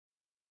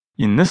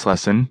In this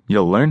lesson,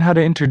 you'll learn how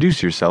to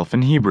introduce yourself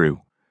in Hebrew.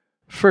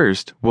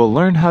 First, we'll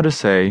learn how to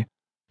say,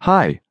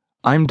 Hi,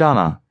 I'm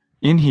Dana,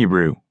 in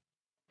Hebrew.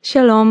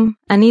 שלום,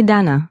 אני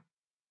דנה.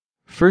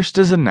 First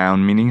is a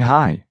noun meaning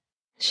hi.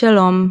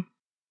 שלום.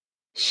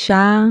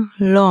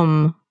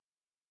 שלום.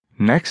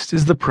 Next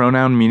is the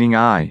pronoun meaning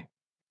I.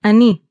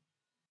 אני.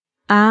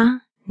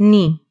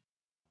 אני.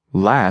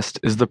 Last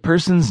is the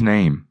person's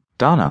name,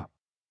 Dana.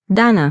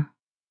 דנה.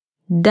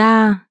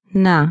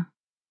 דנה.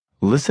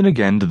 Listen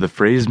again to the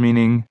phrase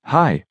meaning,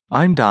 Hi,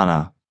 I'm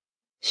Dana.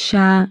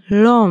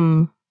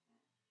 שלום.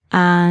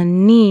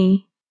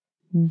 אני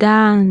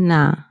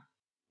דנה.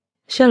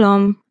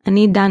 שלום,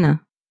 אני דנה.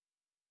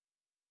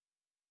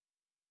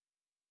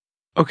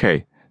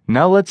 Okay,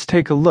 now let's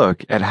take a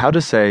look at how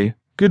to say,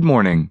 Good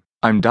morning,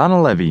 I'm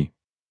Dana Levy.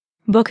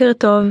 בוקר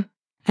טוב,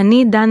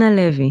 אני דנה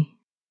לוי.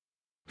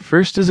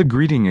 First is a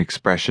greeting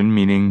expression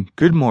meaning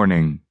good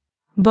morning.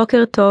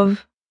 בוקר טוב.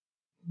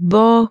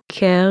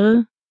 בוקר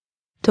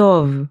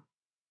טוב.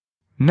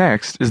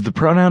 Next is the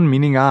pronoun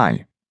meaning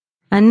I.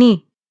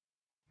 אני.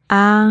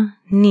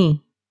 אני.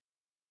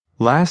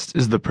 Last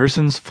is the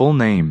person's full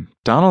name,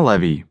 Dana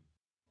Levy.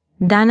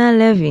 דנה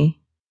לוי.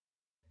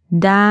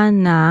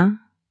 דנה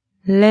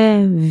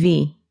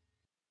לוי.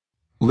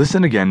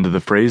 Listen again to the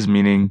phrase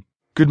meaning,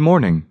 Good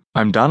morning,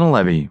 I'm Dana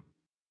Levy.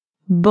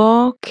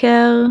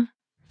 בוקר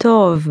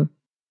טוב,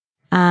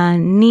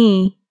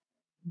 אני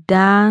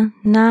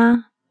דנה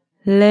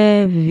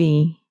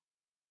לוי.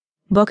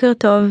 בוקר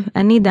טוב,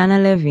 אני דנה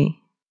לוי.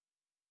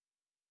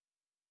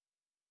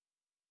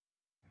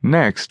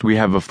 Next, we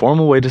have a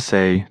formal way to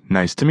say,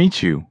 Nice to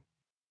meet you.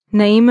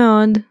 נעים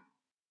מאוד.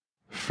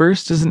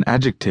 First is an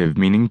adjective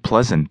meaning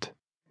pleasant.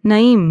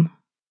 נעים.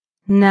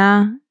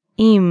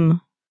 נעים.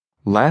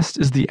 Last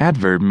is the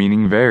adverb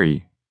meaning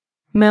very.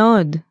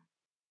 מאוד.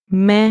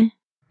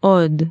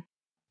 מאוד.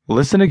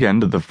 Listen again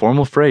to the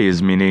formal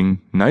phrase meaning,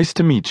 Nice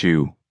to meet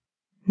you.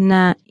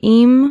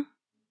 נעים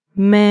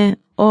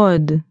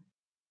מאוד.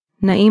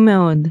 נעים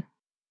מאוד.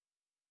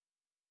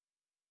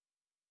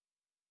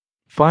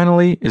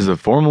 Finally is a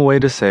formal way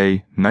to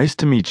say, Nice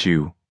to meet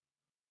you.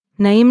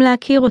 נעים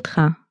להכיר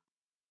אותך.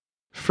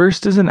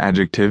 First is an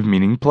adjective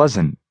meaning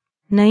pleasant.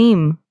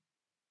 נעים.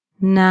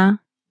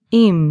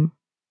 נעים.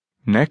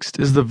 Next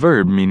is the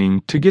verb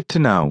meaning to get to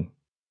know.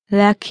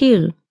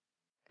 להכיר.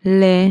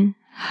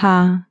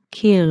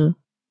 להכיר.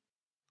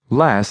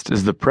 Last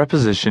is the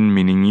preposition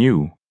meaning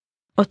you.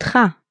 אותך.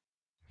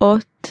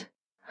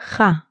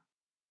 אותך.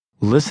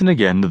 Listen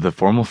again to the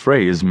formal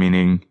phrase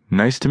meaning,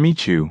 Nice to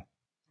meet you.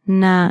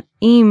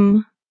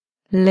 נעים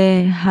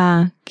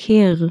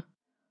להכיר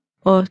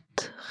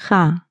אותך.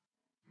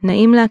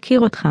 נעים להכיר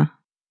אותך.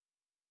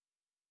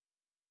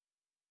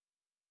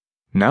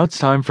 Now it's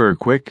time for a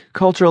quick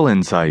cultural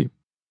insight.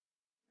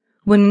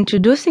 When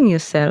introducing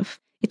yourself,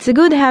 it's a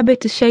good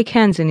habit to shake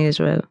hands in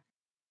Israel.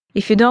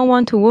 If you don't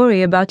want to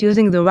worry about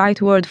using the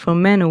right word for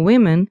men or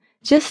women,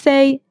 just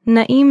say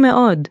נעים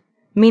מאוד,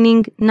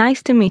 meaning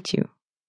nice to meet you.